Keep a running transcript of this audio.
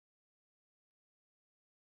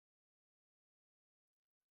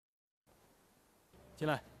进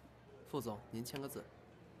来。副总，您签个字。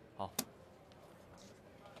好。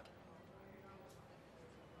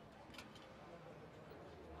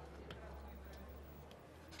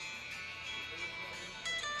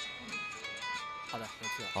好的，我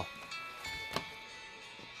去了。好。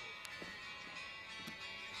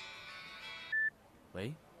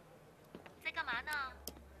喂。在干嘛呢？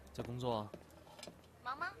在工作啊。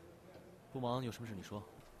忙吗？不忙，有什么事你说。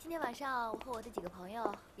今天晚上我和我的几个朋友，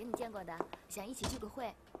有你见过的，想一起聚个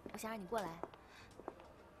会，我想让你过来。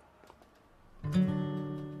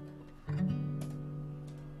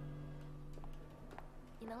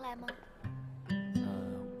你能来吗？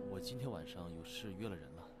我今天晚上有事约了人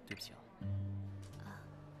了，对不起啊。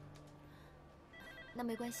那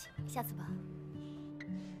没关系，下次吧。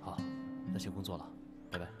好，那先工作了，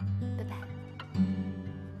拜拜。拜拜。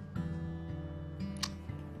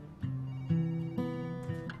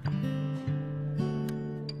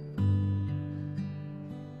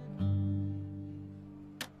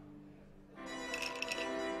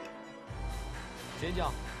谁先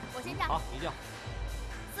叫？我先叫。好，你叫。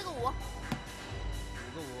4个5。5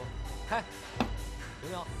个5，开。停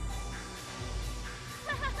停。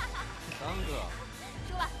3个。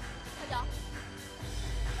输了，喝酒。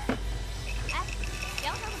哎，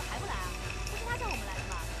梁爽怎么还不来啊？不是他叫我们来的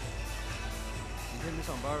吗？几天没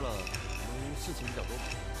上班了，可能事情比较多吧。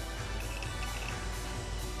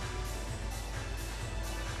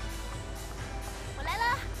我来了。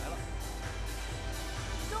来了。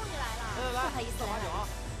终于来了。来，不好意思，来酒啊。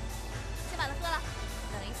先把它喝了。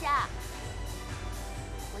等一下，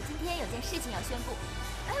我今天有件事情要宣布。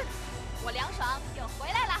我梁爽又回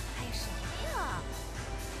来了。哎呀，什么呀？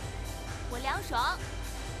我梁爽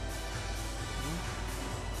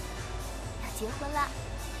要结婚了。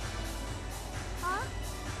啊？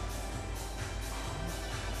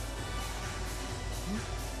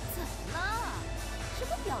怎么了？什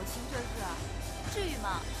么表情这是？至于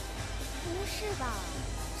吗？不是吧？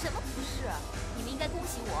什么不是？你们应该恭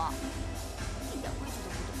喜我，一点规矩都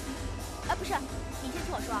不懂。啊，不是，你先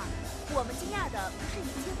听我说啊。我们惊讶的不是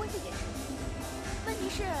你结婚这件事情，问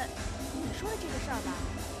题是你说的这个事儿吧，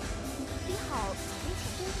李好几天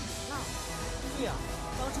前就应了。对呀，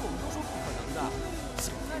当时我们都说不可能的。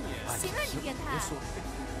行啊你，行啊你变态！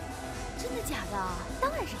真的假的？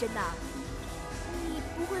当然是真的。你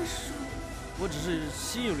不会说？我只是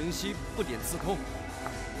心有灵犀，不点自控。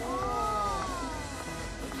哇，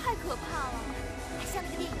太可怕了，还像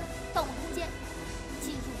那个电影《盗梦空间》，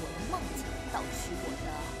进入我的梦境，盗取我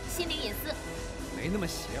的心灵隐私。没那么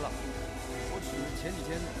邪了，我只是前几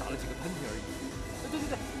天打了几个喷嚏而已。对，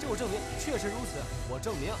这我证明，确实如此，我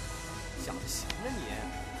证明。小子行啊你！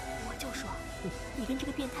我就说，你跟这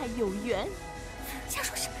个变态有缘。瞎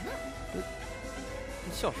说什么呢？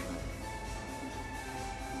你笑什么？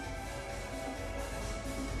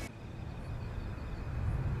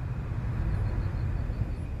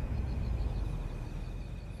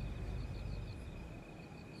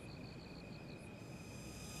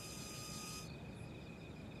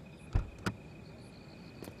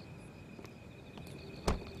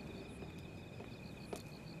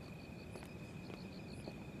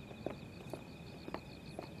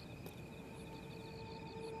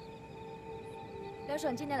梁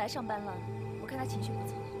爽今天来上班了，我看他情绪不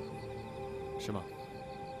错。是吗？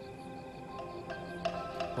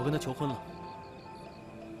我跟他求婚了，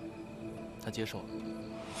他接受了。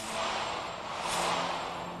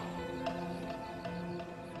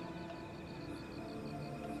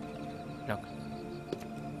让开。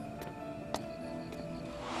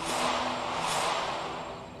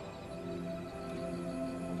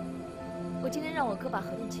我今天让我哥把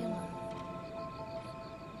合同签了。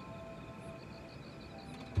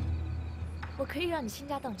我可以让你倾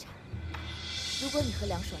家荡产，如果你和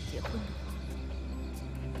梁爽结婚的话。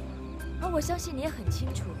而我相信你也很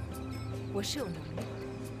清楚，我是有能力的。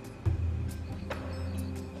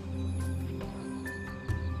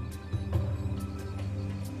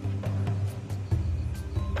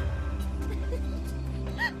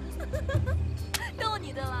逗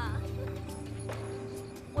你的啦，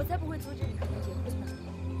我才不会阻止你和他结婚呢。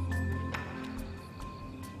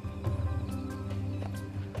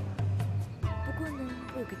不过呢，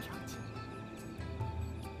我有个条件，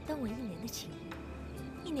当我1年的情人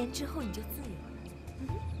，1年之后你就自由了。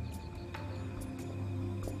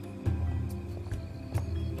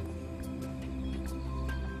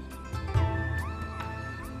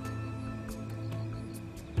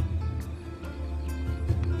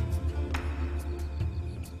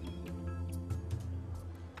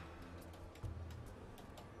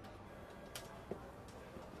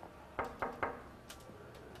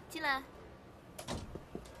进来。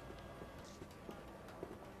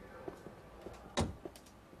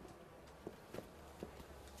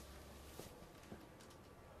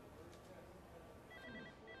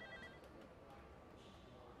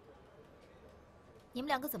你们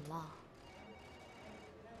两个怎么了？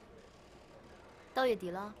到月底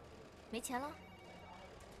了，没钱了？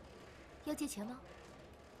要借钱吗？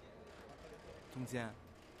总监，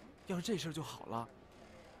要是这事儿就好了。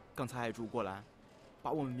刚才爱柱过来，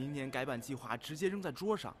把我们明年改版计划直接扔在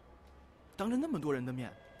桌上，当着那么多人的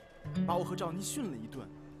面，把我和赵妮训了一顿，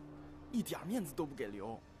一点面子都不给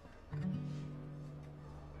留。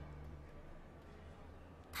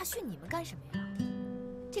他训你们干什么呀？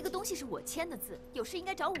这个东西是我签的字，有事应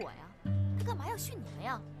该找我呀。他干嘛要训你们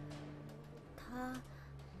呀？他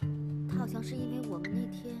好像是因为我们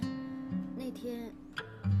那天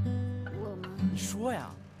我们……你说呀，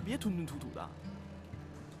别吞吞吐吐的。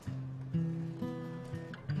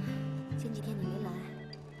前几天你没来，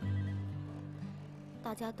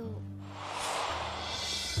大家都……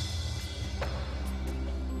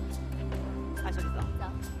艾小姐早。走。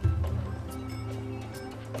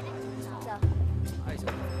走。艾小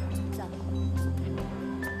姐。走。您早。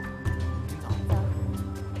走。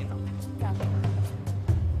您早。走。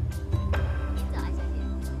您早，艾小姐。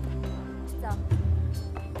走。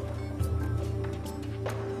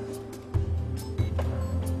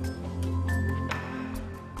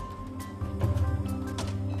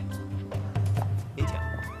您请。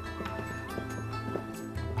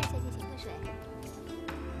艾小姐，请喝水。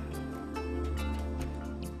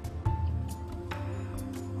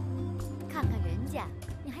看看人家，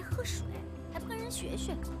你还喝水，还不跟人学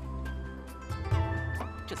学？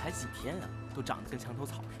这才几天啊，都长得跟墙头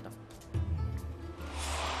草似的。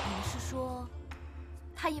你们是说，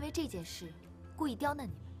他因为这件事故意刁难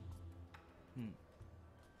你们？嗯，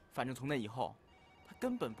反正从那以后，他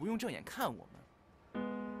根本不用正眼看我们。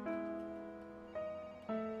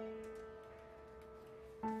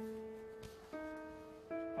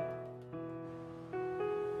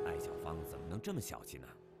艾小芳怎么能这么小气呢？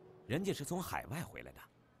人家是从海外回来的，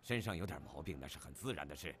身上有点毛病那是很自然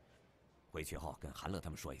的事。回去后跟韩乐他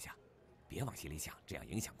们说一下，别往心里想，这样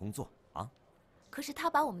影响工作啊。可是他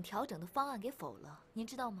把我们调整的方案给否了，您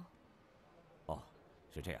知道吗？哦，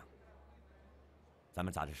是这样。咱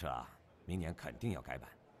们杂志社啊，明年肯定要改版，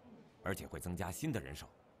而且会增加新的人手，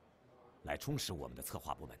来充实我们的策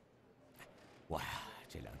划部门。我呀，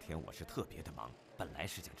这2天我是特别的忙，本来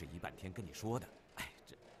是想这1半天跟你说的。哎，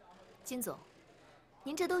这金总，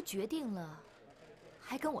您这都决定了，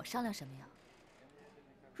还跟我商量什么呀？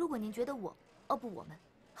如果您觉得我们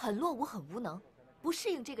很落伍、很无能，不适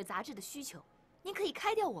应这个杂志的需求，您可以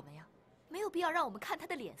开掉我们呀，没有必要让我们看他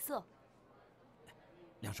的脸色。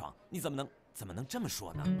梁爽，你怎么能这么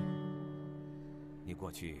说呢？你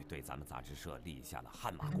过去对咱们杂志社立下了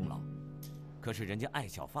汗马功劳，可是人家艾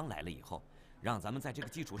小芳来了以后，让咱们在这个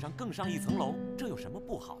基础上更上一层楼，这有什么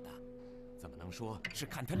不好的？怎么能说是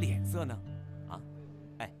看他脸色呢？啊，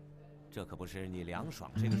哎，这可不是你梁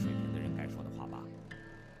爽这个水平的人该说的话吧？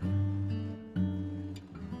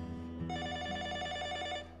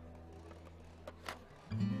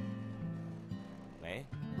喂，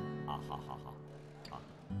啊，好，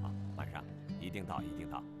晚上一定到，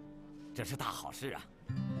这是大好事啊，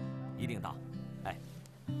一定到。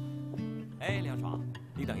哎，梁爽，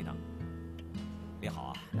你等一等。李好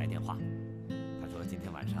啊，来电话，他说今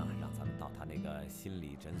天晚上让咱们到他那个心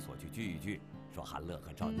理诊所去聚一聚，说韩乐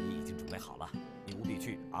和赵妮已经准备好了，你务必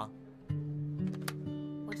去啊。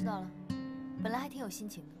我知道了，本来还挺有心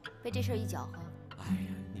情的，被这事儿一搅和。哎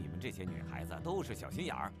呀，你们这些女孩子都是小心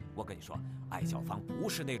眼儿。我跟你说，艾小芳不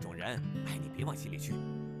是那种人。哎，你别往心里去，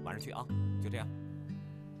晚上去啊，就这样。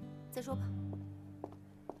再说吧。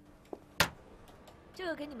这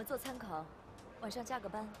个给你们做参考，晚上加个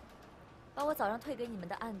班，把我早上退给你们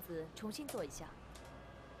的案子重新做一下。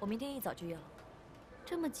我明天一早就约了。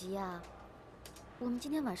这么急呀？我们今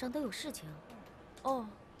天晚上都有事情。哦，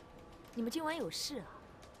你们今晚有事啊？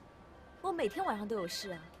我每天晚上都有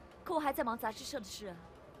事啊，可我还在忙杂志社的事啊。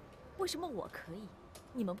为什么我可以，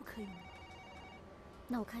你们不可以呢？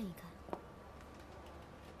那我看一看。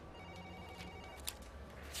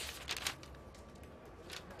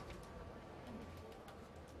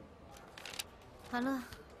好了，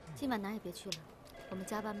今晚哪儿也别去了，我们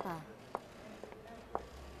加班吧。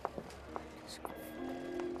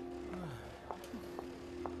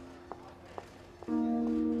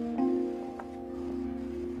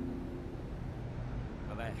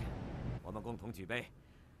各位，我们共同举杯，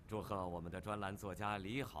祝贺我们的专栏作家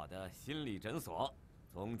李好的心理诊所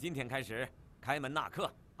从今天开始开门纳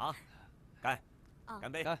客啊！干，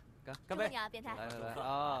干杯！干杯！祝贺你啊，变态！来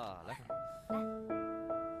啊，来！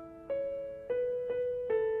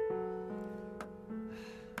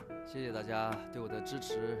谢谢大家对我的支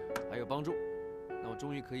持还有帮助，那我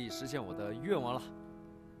终于可以实现我的愿望了，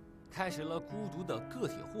开始了孤独的个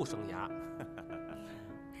体户生涯。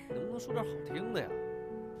说点好听的呀！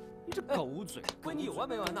你这狗嘴，闺女有完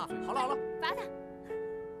没完呢？狗嘴好了好了，罚他。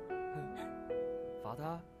罚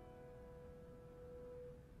他？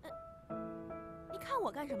你看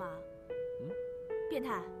我干什么？变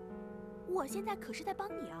态！我现在可是在帮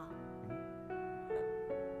你啊！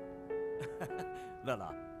乐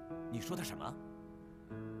乐，你说的什么？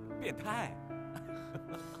变态？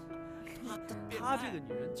她这个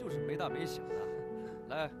女人就是没大没小的。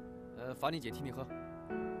来，罚你姐替你喝。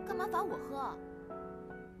干嘛罚我喝？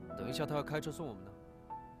等一下她要开车送我们呢。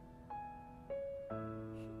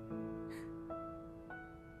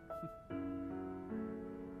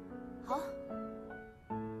好。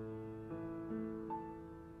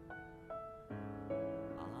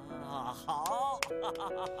啊，好，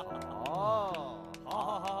好，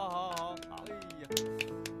哎呀，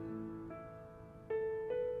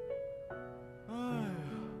哎呀，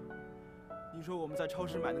你说我们在超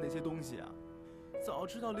市买的那些东西啊，早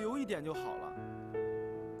知道留一点就好了，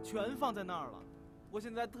全放在那儿了。我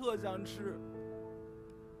现在特想吃。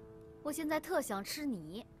我现在特想吃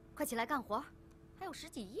你，快起来干活，还有10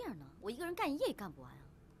几页呢，我一个人干1页也干不完啊。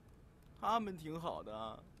他们挺好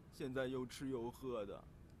的，现在又吃又喝的。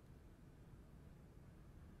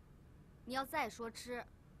你要再说吃，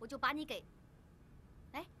我就把你给……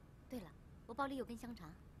哎，对了，我包里有根香肠。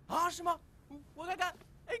啊？是吗？我看看。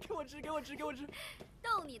哎，给我吃，给我吃，给我吃。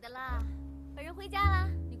逗你的啦，本人回家啦，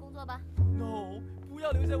你工作吧。No， 不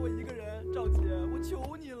要留下我一个人，赵姐，我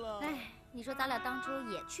求你了。哎，你说咱俩当初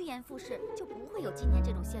也趋炎附势，就不会有今天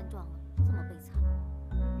这种现状了，这么悲惨。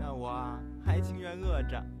那我啊，还情愿饿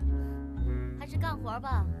着。还是干活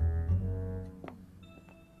吧。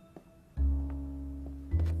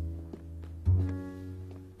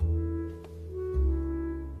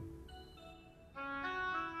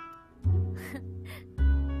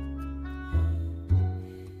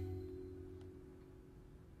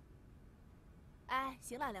哎，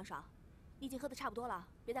行了，梁爽，你已经喝的差不多了，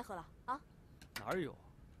别再喝了啊！哪有？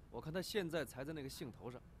我看他现在才在那个兴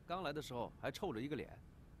头上，刚来的时候还臭着一个脸，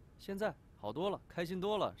现在好多了，开心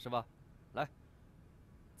多了，是吧？来，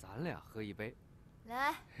咱俩喝一杯。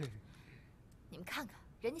来，你们看看，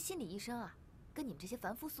人家心理医生啊，跟你们这些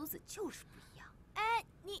凡夫俗子就是不一样。哎，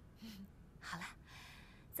你，好了，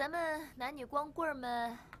咱们男女光棍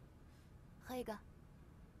们喝一个。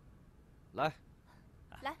来，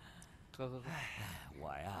来，喝。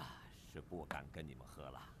我呀是不敢跟你们喝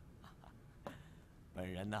了。本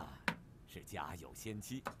人呢是家有仙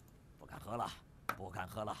妻，不敢喝了，不敢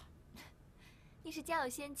喝了。你是家有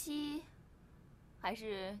仙妻，还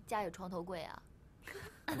是家有床头柜啊？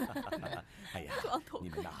哎呀，你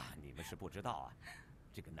们呐，你们是不知道啊，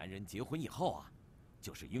这个男人结婚以后啊，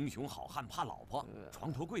就是英雄好汉怕老婆，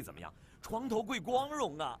床头柜怎么样？床头柜光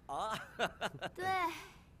荣啊啊！对，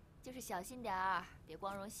就是小心点儿，别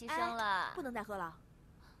光荣牺牲了。不能再喝了。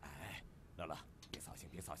哎，乐乐，别扫兴，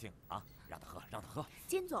别扫兴啊！让他喝，让他喝。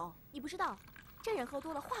金总，你不知道，这人喝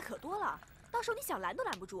多了话可多了，到时候你想拦都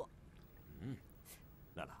拦不住。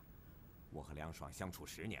乐乐，我和梁爽相处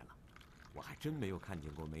10年了，我还真没有看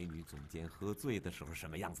见过美女总监喝醉的时候什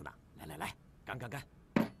么样子呢。来，干！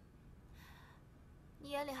你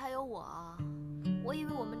眼里还有我啊？我以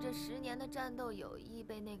为我们这10年的战斗友谊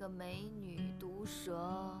被那个美女毒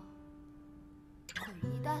蛇毁于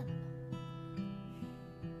一旦了呢。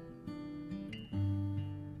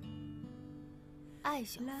艾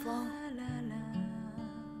小芳，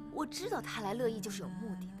我知道他来乐意就是有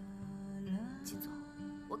目的的。金总，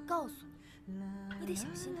我告诉你，你得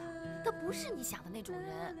小心他不是你想的那种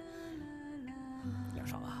人。梁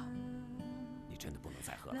爽啊，你真的不能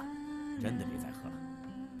再喝了，真的别再喝了，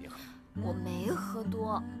别喝了。我没喝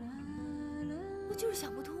多，我就是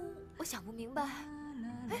想不通，我想不明白，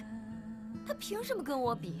哎，他凭什么跟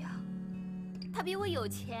我比呀？他比我有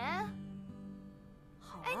钱。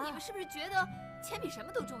好啊，哎，你们是不是觉得钱比什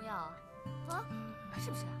么都重要啊？啊，是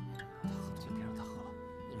不是？今天让他喝了。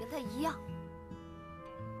你跟他一样，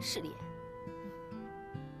势利眼。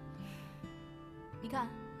你看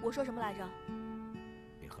我说什么来着？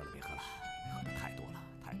别喝了，喝的太多了。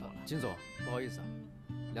金总，不好意思啊，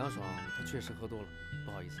梁爽他确实喝多了，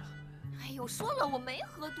不好意思啊。哎呦，说了我没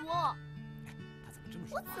喝多。他怎么这么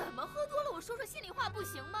说话？我怎么喝多了？我说说心里话不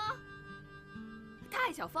行吗？他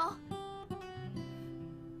爱小芳，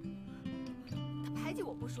他排挤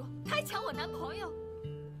我不说，他还抢我男朋友，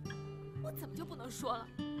我怎么就不能说了？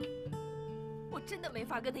我真的没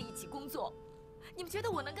法跟他一起工作，你们觉得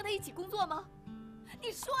我能跟他一起工作吗？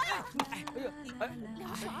你说呀！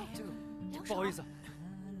梁爽，金总，不好意思，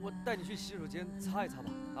我带你去洗手间擦一擦吧，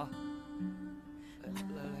啊。来，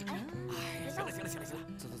行了，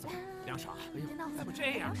走，梁爽，别闹，怎么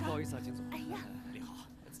这样？不好意思啊，金总。哎呀，李好，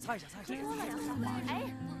擦一下，擦一下。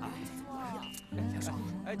哎，梁爽，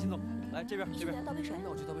哎，金总，来这边，你去给他倒杯水。那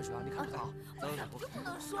我去倒杯水啊，你看着他。走。就不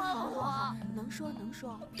能说我，能说，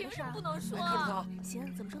凭什么不能说？看着他。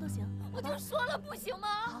行，怎么说都行。我就说了，不行吗？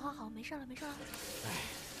好，没事了。哎，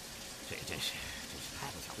这真是太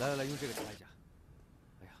不像话。来，用这个擦一下。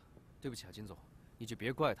哎呀，对不起啊，金总，你就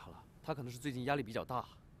别怪他了，他可能是最近压力比较大。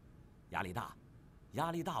压力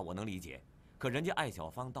大我能理解，可人家艾小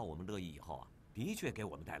芳到我们乐意以后啊，的确给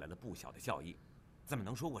我们带来了不小的效益，怎么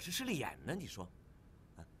能说我是势利眼呢？你说？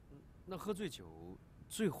那喝醉酒，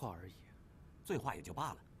醉话而已。醉话也就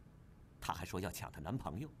罢了，她还说要抢她男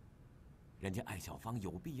朋友，人家艾小芳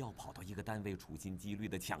有必要跑到一个单位处心积虑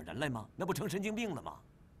的抢人来吗？那不成神经病了吗？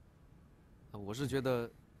我是觉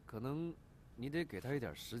得，可能你得给他一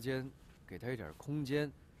点时间，给他一点空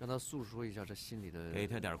间，让他诉说一下这心里的。给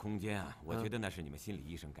他点空间啊！我觉得那是你们心理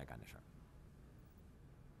医生该干的事儿。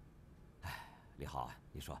哎，李浩啊，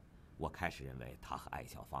你说，我开始认为他和艾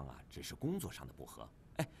小芳啊只是工作上的不和，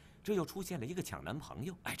哎，这又出现了一个抢男朋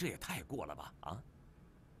友，哎，这也太过了吧啊！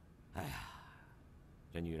哎呀，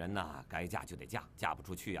这女人呐，该嫁就得嫁，嫁不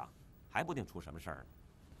出去呀，还不定出什么事儿呢。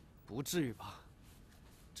不至于吧？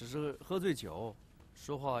只是喝醉酒，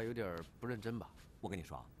说话有点不认真吧？我跟你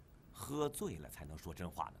说啊，喝醉了才能说真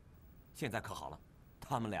话呢。现在可好了，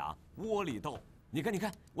他们俩窝里斗。你看，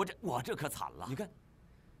我这可惨了。你看，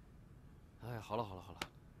哎，好了，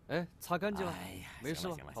哎，擦干净了，哎呀，没事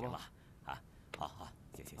了，行了，好吧？啊，好，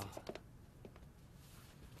谢谢。啊，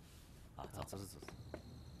走。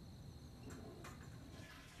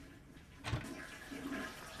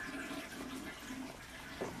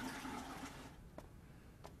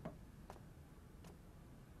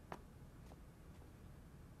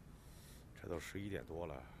这都11点多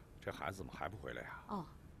了，这孩子怎么还不回来呀？哦，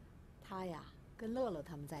他呀跟乐乐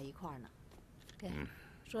他们在一块儿呢。对，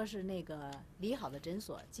说是那个李好的诊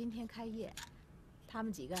所今天开业，他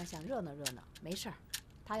们几个想热闹热闹，没事儿。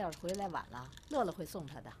他要是回来晚了，乐乐会送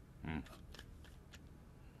他的。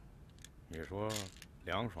你说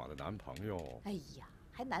梁爽的男朋友？哎呀，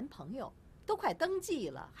还男朋友？都快登记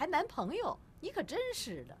了，还男朋友？你可真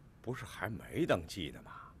是的。不是还没登记呢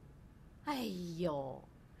吗？哎呦，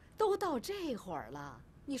都到这会儿了，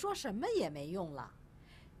你说什么也没用了。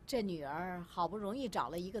这女儿好不容易找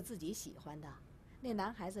了一个自己喜欢的，那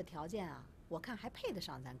男孩子条件啊，我看还配得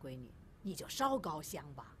上咱闺女，你就烧高香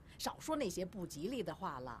吧，少说那些不吉利的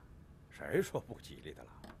话了。谁说不吉利的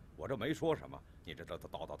了？我这没说什么，你这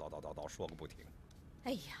叨说个不停。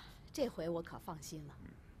哎呀，这回我可放心了，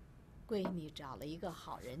闺女找了一个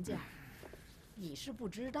好人家，你是不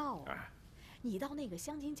知道啊。你到那个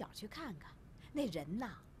香巾角去看看，那人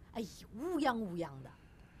呐，哎呦，乌泱乌泱的，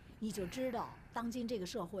你就知道当今这个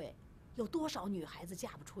社会有多少女孩子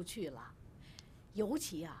嫁不出去了，尤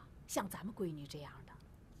其啊，像咱们闺女这样的。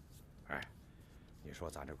哎，你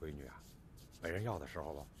说咱这闺女啊，没人要的时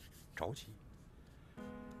候吧，着急；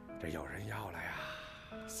这有人要了呀，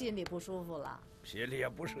心里不舒服了，心里也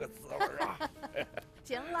不是个滋味啊。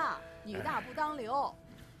行了，女大不当留。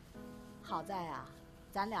好在啊，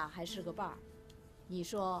咱俩还是个伴儿。你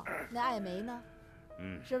说那艾梅呢？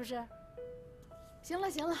是不是？行了，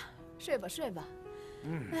睡吧。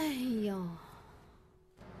哎呦。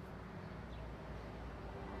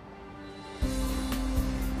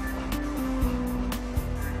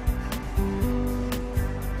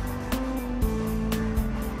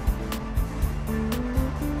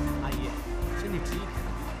阿姨，身体直一点。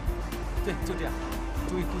对，就这样，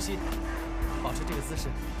注意呼吸，保持这个姿势。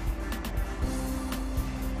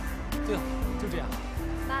对了，就这样。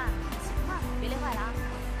爸，行了，别累坏了啊。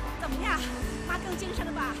怎么样，妈更精神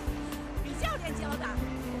了吧？比教练教的，还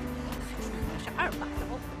说我是2把刀。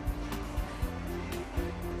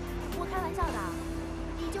我开玩笑的，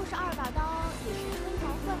你就是2把刀，也是吹毛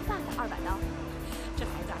惯犯的2把刀。这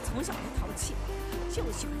孩子啊，从小就淘气，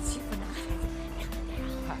就喜欢欺负男孩子。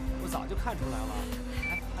嗨，我早就看出来了。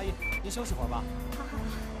哎，阿姨，您休息会儿吧。好。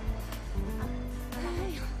哎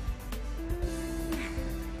呀，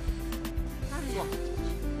坐，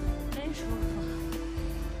真舒服。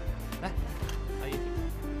来，阿姨。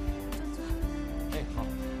坐。哎，好。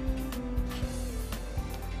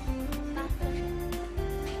妈，喝水。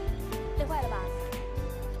累坏了吧？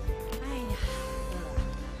哎呀，乐乐，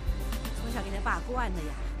从小给他爸惯的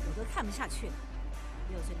呀，我都看不下去了。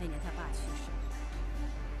6岁那年他爸去世，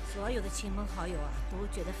所有的亲朋好友啊都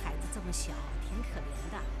觉得孩子这么小挺可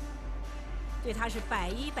怜的，对他是100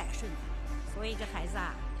依100顺的，所以这孩子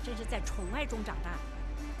啊真是在宠爱中长大，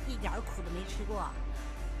一点苦都没吃过。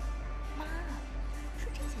妈，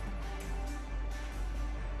说这些干嘛呀？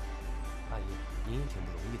阿姨，您也挺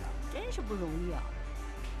不容易的。真是不容易啊。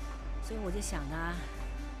所以我就想呢，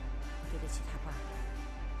对得起他爸爸。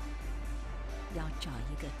要找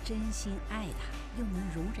一个真心爱他又能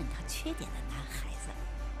容忍他缺点的男孩子。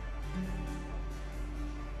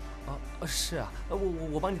是啊，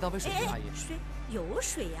我帮你倒杯水，阿姨。水有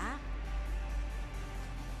水呀。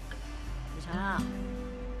李成，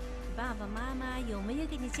爸爸妈妈有没有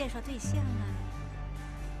给你介绍对象啊？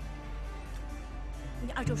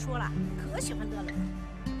你二舅说了，可喜欢乐乐。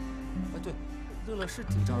对，乐乐是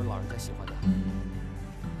挺招人老人家喜欢的。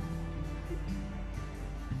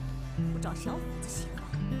我找小伙子喜欢。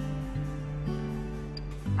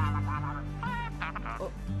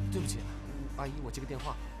对不起，阿姨，我接个电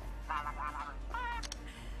话。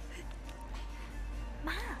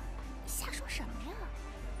妈，你瞎说什么呀？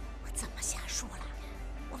我怎么瞎说了？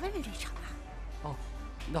我问问瑞成啊。哦，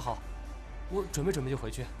那好，我准备就回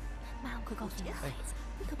去。妈，我可告诉你，孩子，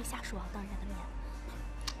你可别瞎说啊，当人家的面。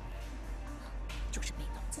就是没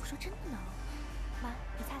脑子。我说真的呢。妈，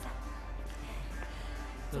你猜猜。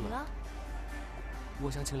怎么了？我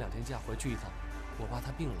想请2天假回去一趟，我爸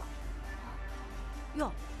他病了。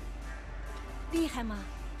哟，厉害吗？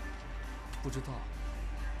不知道。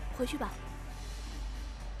回去吧。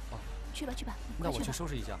哦，去吧。那我去收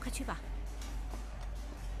拾一下。快去吧。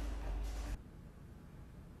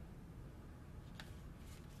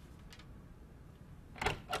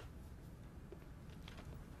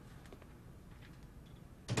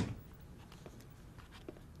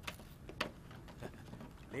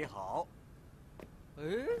你好。哎，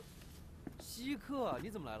稀客，你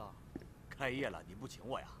怎么来了？开业了，你不请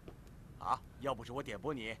我呀？啊，要不是我点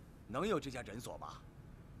拨你，能有这家诊所吗？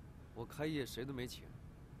我开业谁都没请，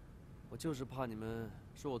我就是怕你们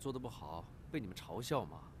说我做的不好，被你们嘲笑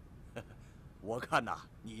嘛。我看呐，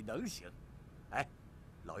你能行。哎，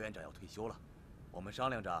老院长要退休了，我们商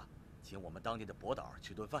量着请我们当地的博导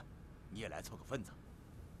吃顿饭，你也来凑个份子。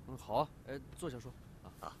好啊，坐下说。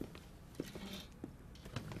啊。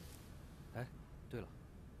哎，对了，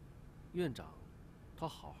院长，他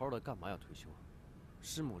好好的干嘛要退休啊？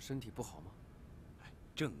师母身体不好吗？哎，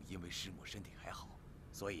正因为师母身体还好，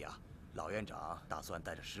所以啊，老院长打算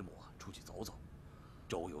带着师母出去走走，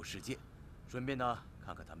周游世界，顺便呢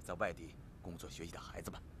看看他们在外地工作学习的孩子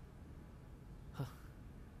们。哼，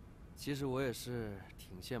其实我也是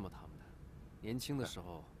挺羡慕他们的，年轻的时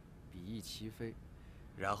候比翼齐飞，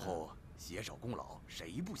然后携手共老，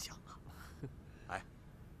谁不想啊？哎，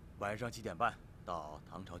晚上7点半到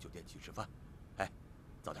唐朝酒店去吃饭。哎，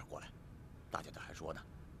早点过来，大舅舅还说呢，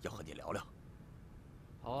要和你聊聊。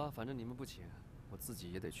好啊，反正你们不请，我自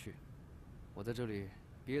己也得去。我在这里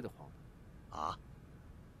憋得慌呢。啊？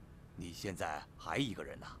你现在还一个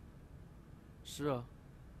人呢？是啊。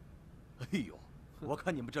哎呦，我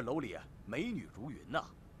看你们这楼里美女如云呐，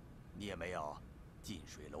你也没有近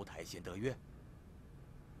水楼台先得月。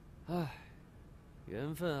唉，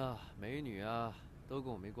缘分啊，美女啊，都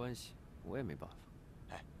跟我没关系，我也没办法。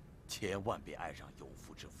哎，千万别爱上有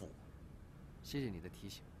妇之夫。谢谢你的提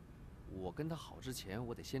醒，我跟他好之前，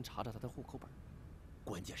我得先查查他的户口本。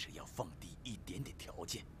关键是要放低一点点条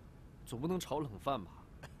件，总不能炒冷饭吧？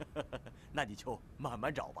那你就慢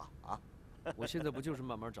慢找吧，啊！我现在不就是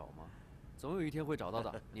慢慢找吗？总有一天会找到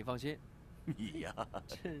的，你放心。你呀，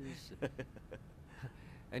真是。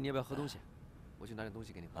哎，你要不要喝东西？我去拿点东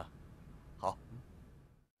西给你喝。好。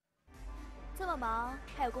这么忙，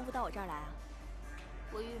还有功夫到我这儿来啊？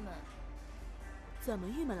我郁闷。怎么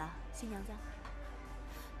郁闷了，新娘子？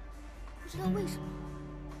不知道为什么，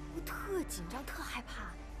我特紧张，特害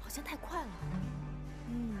怕，好像太快了。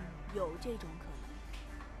有这种可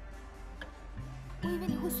能。我以为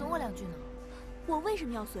你会损我2句呢。我为什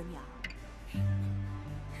么要损你啊？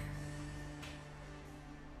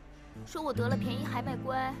说我得了便宜还卖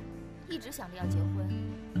乖，一直想着要结婚，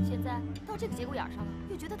现在到这个节骨眼上了，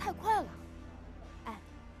又觉得太快了。哎，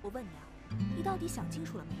我问你啊，你到底想清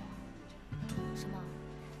楚了没有啊？什么？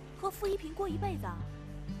和付一平过一辈子啊？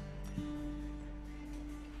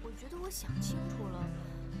我觉得我想清楚了，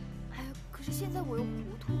哎，可是现在我又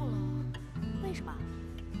糊涂了。为什么？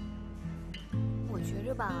我觉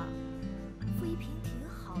着吧，付一平挺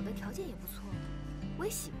好的，条件也不错，我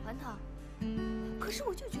也喜欢他。可是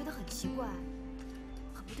我就觉得很奇怪，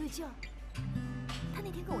很不对劲儿。他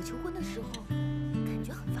那天跟我求婚的时候，感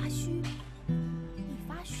觉很发虚。你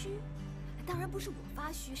发虚？当然不是我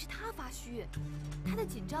发虚，是他发虚。他的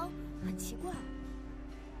紧张很奇怪。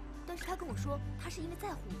但是他跟我说，他是因为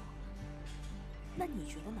在乎我。那你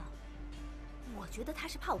觉得呢？我觉得他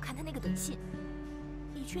是怕我看他那个短信。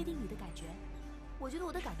你确定你的感觉？我觉得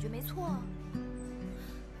我的感觉没错啊。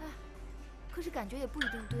哎，可是感觉也不一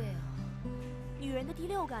定对啊。女人的第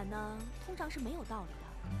六感呢，通常是没有道理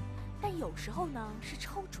的，但有时候呢是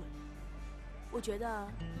超准。我觉得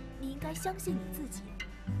你应该相信你自己，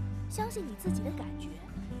相信你自己的感觉，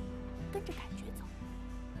跟着感觉走。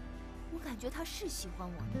我感觉他是喜欢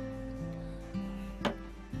我的，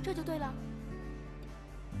这就对了。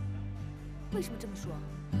为什么这么说？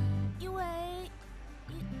因为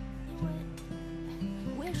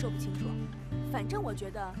我也说不清楚，反正我觉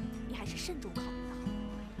得你还是慎重考虑的好。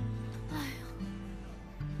哎呀，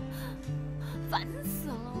烦死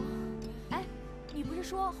了！哎，你不是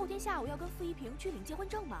说后天下午要跟付一平去领结婚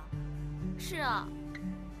证吗？是啊。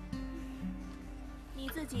你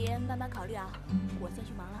自己慢慢考虑啊，我先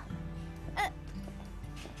去忙了。哎。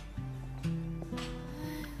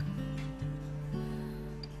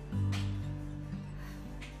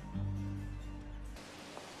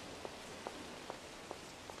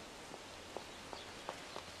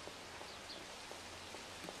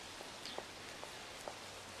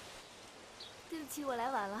对不起，我来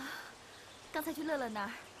晚了。刚才去乐乐那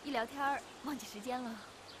儿，一聊天忘记时间了。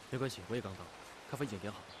没关系，我也刚到，咖啡已经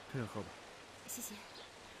点好了，趁热喝吧。谢谢。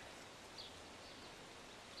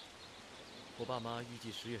我爸妈预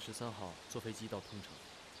计10月13号坐飞机到通城。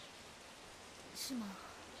是吗？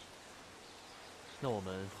那我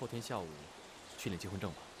们后天下午去领结婚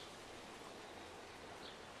证吧。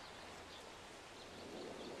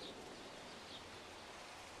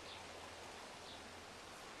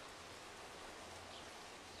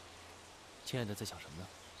亲爱的，在想什么呢？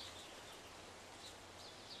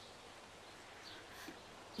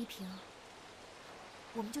一平，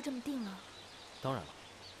我们就这么定了？当然了，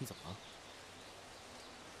你怎么了？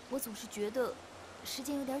我总是觉得时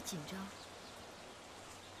间有点紧张。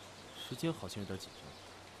时间好像有点紧张，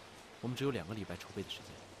我们只有2个礼拜筹备的时间。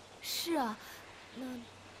是啊，那你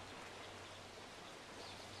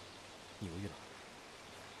犹豫了？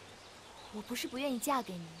我不是不愿意嫁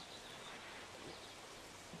给你。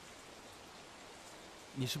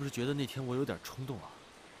你是不是觉得那天我有点冲动啊？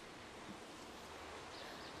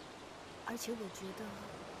而且我觉得，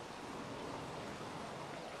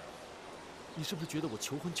你是不是觉得我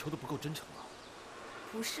求婚求得不够真诚啊？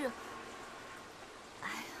不是。哎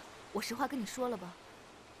呀，我实话跟你说了吧，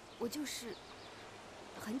我就是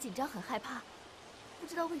很紧张，很害怕，不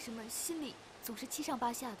知道为什么心里总是七上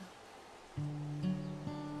八下的。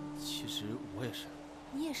其实我也是。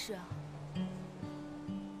你也是啊。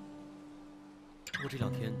我这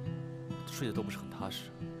2天睡得都不是很踏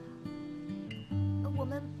实。我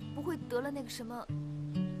们不会得了那个什么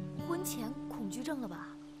婚前恐惧症了吧？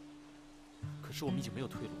可是我们已经没有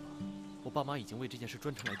退路了，我爸妈已经为这件事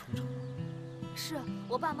专程来通城了。是啊，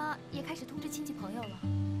我爸妈也开始通知亲戚朋友了。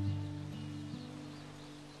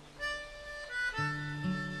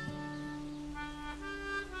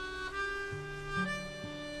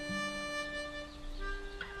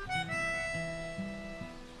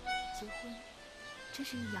结婚真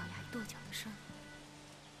是一咬牙跺脚的事儿。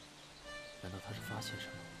难道他是发现什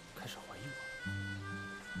么，开始怀疑我？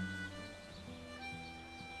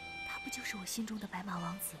他不就是我心中的白马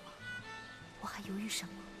王子吗？我还犹豫什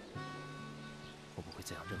么？我不会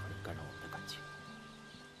再让任何人干扰我们的感情，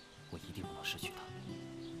我一定不能失去他。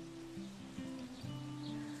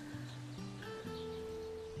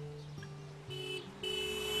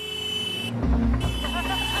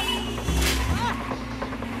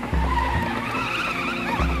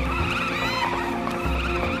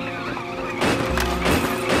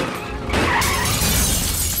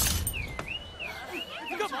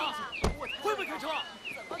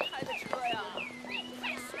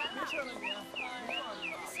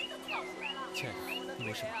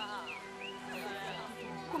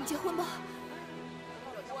我们结婚吧。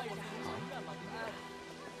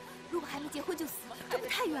如果还没结婚就死，这不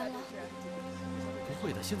太冤了？不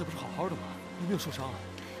会的，现在不是好好的吗？你没有受伤啊？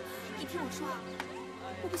你听我说，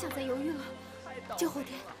我不想再犹豫了。就后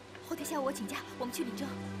天，后天下午我请假，我们去领证。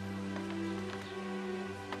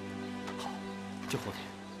好，就后天。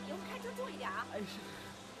以后开车注意点啊！哎，是。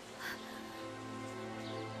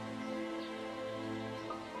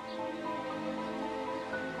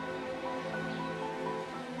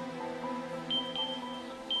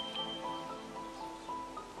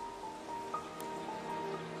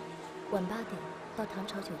晚8点到唐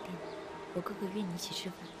朝酒店，我哥哥约你一起吃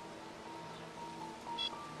饭。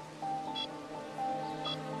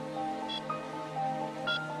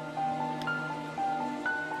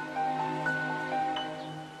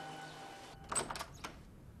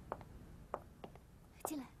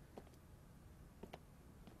进来。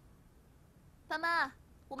爸妈，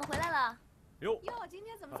我们回来了。哟，今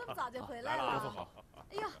天怎么这么早就回来了？坐好。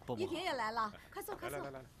哎呀，一婷也来了，快坐快坐。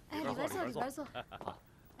来，哎，里边坐里边坐。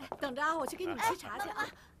哎，等着啊，我去给你们沏茶去啊。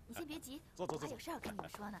你先别急，坐。我还有事儿跟你们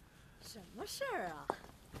说呢。什么事儿啊？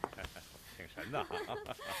挺神的。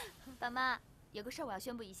爸妈，有个事儿我要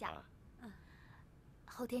宣布一下。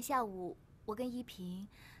后天下午我跟依萍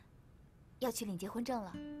要去领结婚证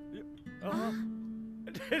了。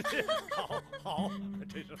真是好，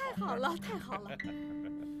真是太好了，太好了。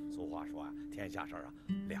俗话说啊，天下事儿啊，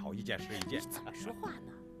了一件是一件。怎么说话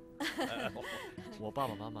呢？我爸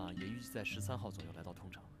爸妈妈也预计在13号左右来到通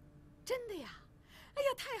城。真的呀？哎呀，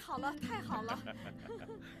太好了，太好了！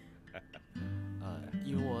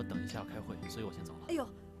因为我等一下要开会，所以我先走了。哎呦，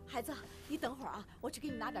孩子，你等会儿啊，我去给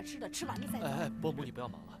你拿点吃的，吃完了再走。伯母，你不要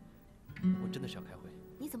忙了，我真的是要开会。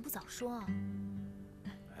你怎么不早说啊？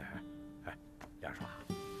梁爽，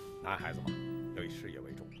男孩子嘛，要以事业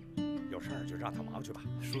为重，有事儿就让他忙去吧。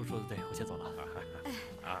叔叔说的对，我先走了。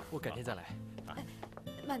我改天再来。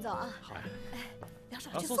慢走啊。好。梁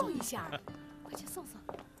爽，去送一下，快去送送。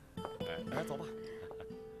来，走吧。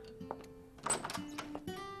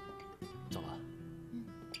走了。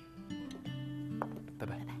拜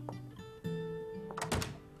拜。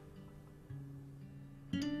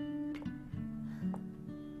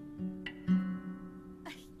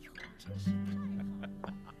哎呦，真是太好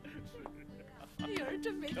了！女儿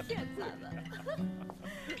真没骗咱们。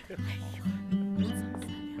哎呦，三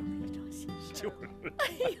两的一桩心事。就是。哎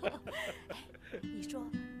呦，你说。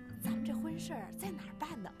咱们这婚事儿在哪儿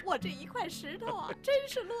办呢？我这一块石头啊，真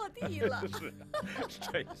是落地了。是，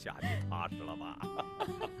这下你踏实了吧？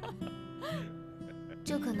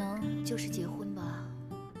这可能就是结婚吧，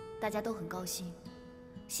大家都很高兴，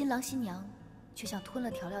新郎新娘却像吞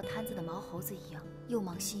了调料摊子的毛猴子一样，又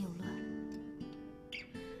忙心又乱。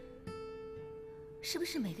是不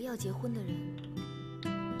是每个要结婚的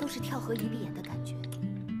人都是跳河一闭眼的感觉？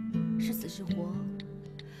是死是活，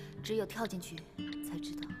只有跳进去才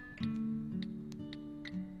知道。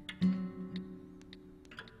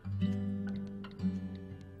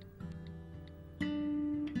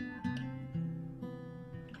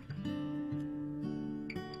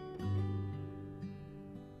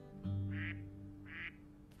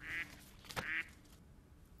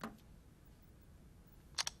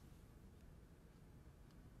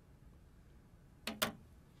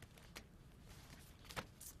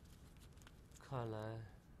看来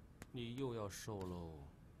你又要瘦喽。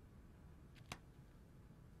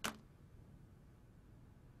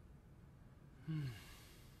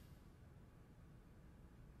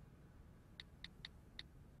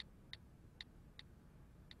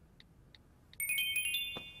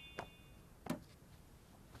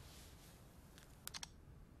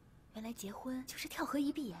原来结婚就是跳河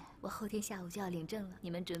一闭眼。我后天下午就要领证了，你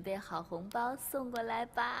们准备好红包送过来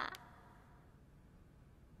吧。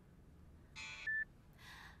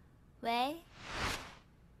喂，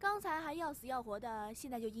刚才还要死要活的，现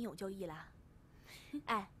在就应有就义了。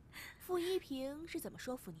哎，付一平是怎么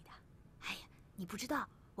说服你的？哎呀，你不知道，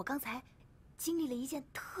我刚才经历了一件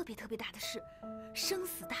特别大的事，生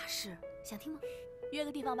死大事，想听吗？约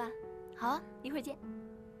个地方吧。好啊，一会儿见。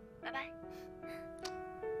拜拜。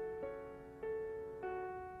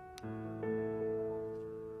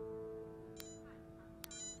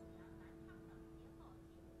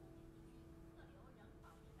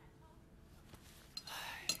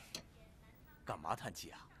干嘛叹气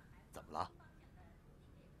啊？怎么了？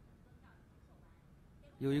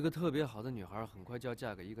有一个特别好的女孩，很快就要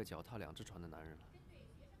嫁给一个脚踏2只船的男人了。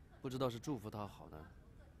不知道是祝福她好呢，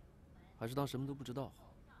还是当什么都不知道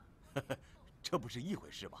好？这不是一回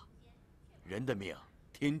事吧？人的命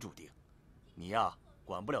天注定，你呀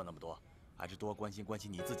管不了那么多，还是多关心关心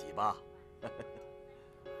你自己吧。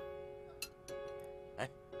哎，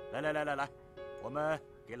来，我们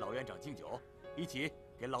给老院长敬酒，一起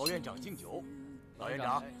给老院长敬酒。老院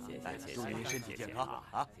长，谢谢，祝您身体健康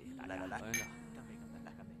啊！来，老院长，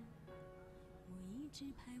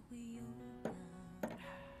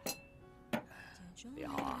李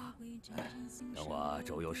好啊，等我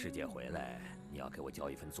周游世界回来，你要给我交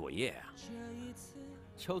一份作业啊。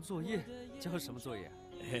交作业？交什么作业？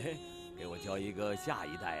嘿嘿，给我交一个下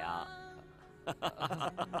一代啊。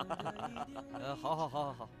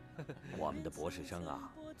好。我们的博士生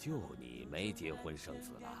啊，就你没结婚生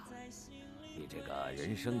子了，你这个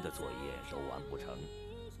人生的作业都完不成，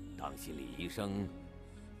当心理医生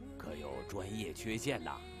可有专业缺陷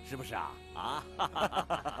呐，是不是啊？啊！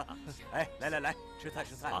哎，来，吃菜。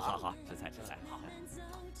好，吃菜。好。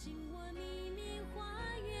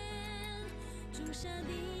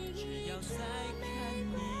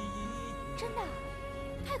真的？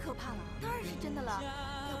太可怕了！当然是真的了，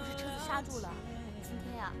要不是车子刹住了，今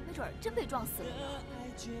天呀，没准真被撞死了呢。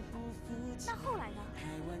那后来呢？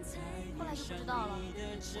后来就不知道了。我和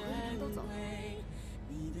一平都走了。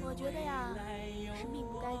我觉得呀，是命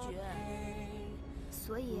不该绝。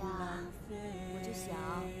所以啊，我就想，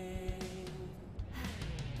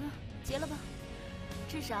结了吧，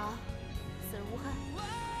至少死而无憾。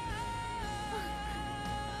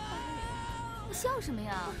你笑什么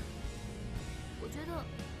呀？我觉得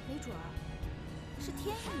没准儿是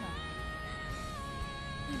天意呢。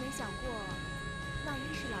你没想过，万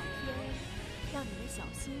一是老天让你们小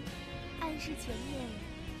心，暗示前面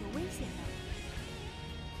有危险呢？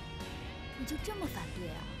你就这么反对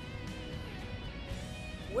啊？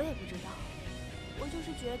我也不知道，我就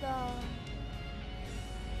是觉得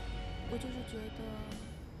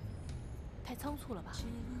太仓促了吧。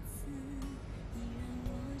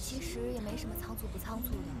其实也没什么仓促不仓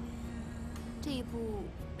促的，这一步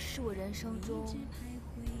是我人生中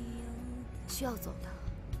需要走的。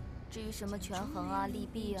至于什么权衡啊、利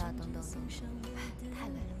弊啊等等等等，太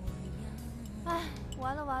累了。哎，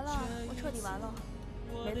完了，我彻底完了，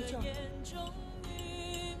没了救。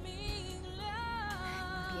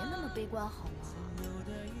别那么悲观好吗？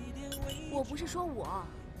我不是说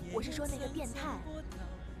我是说那个变态。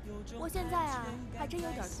我现在啊，还真有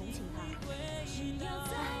点同情他。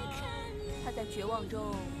他在绝望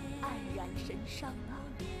中黯然神伤啊。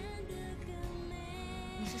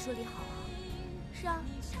你是说李好啊？是啊，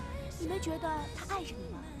你没觉得他爱着你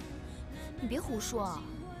吗？你别胡说啊！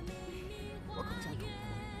我可不想突破。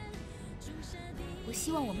我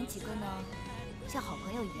希望我们几个呢，像好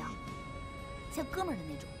朋友一样，像哥们儿的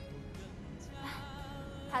那种。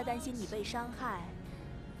他担心你被伤害，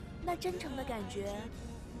那真诚的感觉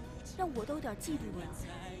让我都有点嫉妒了。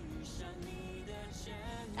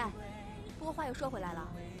哎，不过话又说回来了，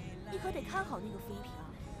你可得看好那个付一平啊，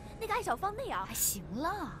那个艾小芳那样。哎，行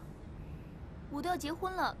了，我都要结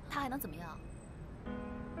婚了，他还能怎么样？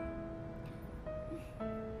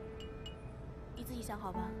你自己想好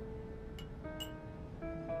吧。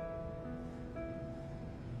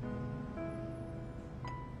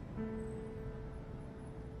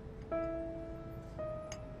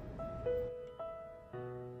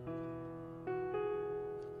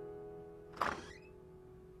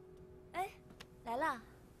哎，来啦！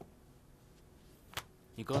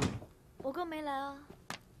你哥呢？我哥没来啊。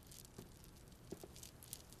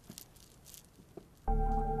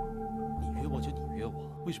你约我就你约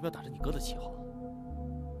我，为什么要打着你哥的旗号？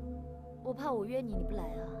我怕我约你，你不来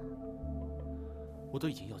啊。我都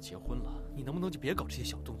已经要结婚了，你能不能就别搞这些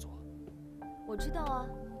小动作？我知道啊，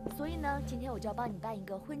所以呢，今天我就要帮你办一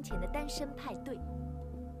个婚前的单身派对。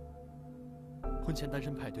婚前单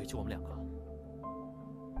身派对就我们两个？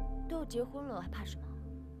都要结婚了，还怕什么？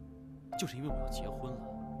就是因为我要结婚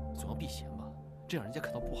了，总要避嫌吧，这样人家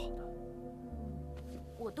看到不好的。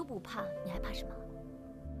我都不怕，你还怕什么？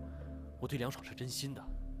我对梁爽是真心的。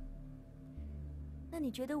那你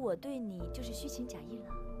觉得我对你就是虚情假意了？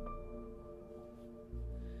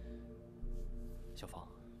小芳，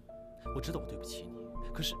我知道我对不起你，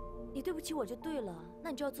可是你对不起我就对了，那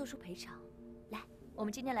你就要做出赔偿。来，我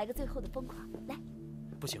们今天来个最后的疯狂，来。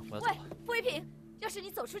不行，我要走了。喂，付一平，要是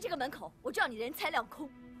你走出这个门口，我就让你人财两空。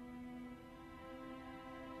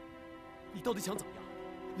你到底想怎么样？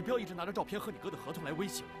你不要一直拿着照片和你哥的合同来威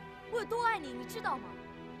胁我。我有多爱你，你知道吗？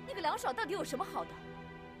那个梁爽到底有什么好的？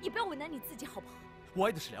你不要为难你自己好不好？我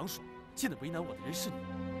爱的是梁爽，现在为难我的人是你。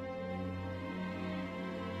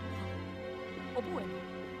我不为难。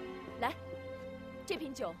来，这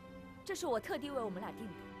瓶酒，这是我特地为我们俩订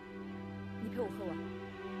的，你陪我喝完。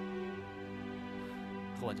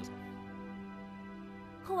喝完就走。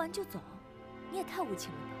喝完就走？你也太无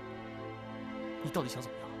情了吧！你到底想怎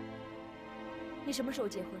么样？你什么时候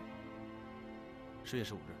结婚10月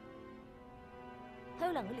15日。还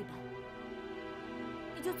有2个礼拜，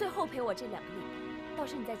你就最后陪我这2个礼拜，到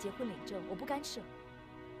时你再结婚领证，我不干涉。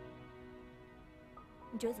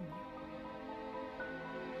你觉得怎么样？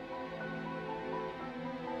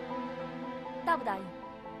答不答应？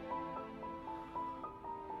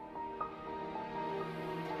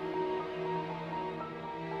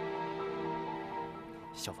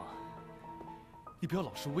小芳，你不要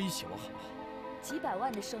老是威胁我好不好？几百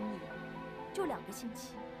万的生意，就2个星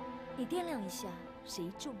期，你掂量一下，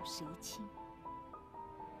谁重谁轻？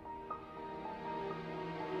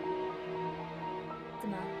怎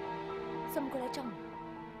么，算不过来账吗？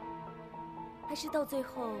还是到最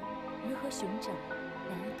后鱼和熊掌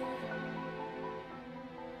两人都有？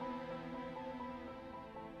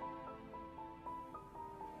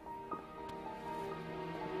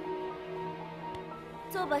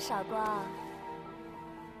坐吧，傻瓜。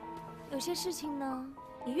有些事情呢，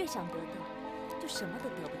你越想得到，就什么都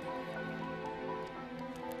得不到。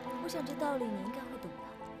我想这道理你应该会懂的。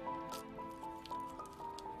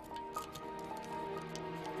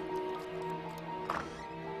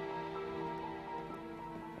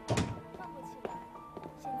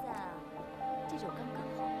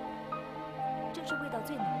到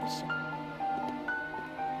最浓的时候。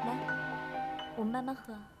来，我们慢慢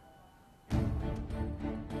喝。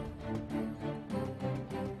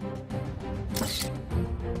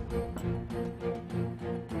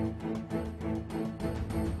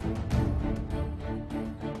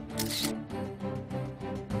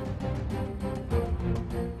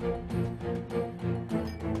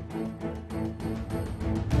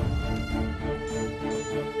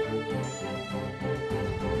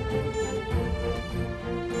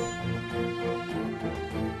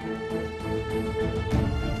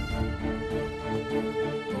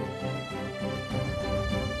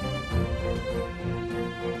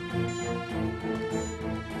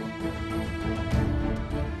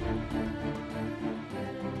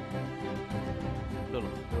乐乐，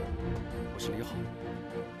我是李好，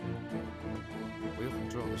我有很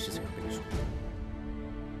重要的事情要跟你说。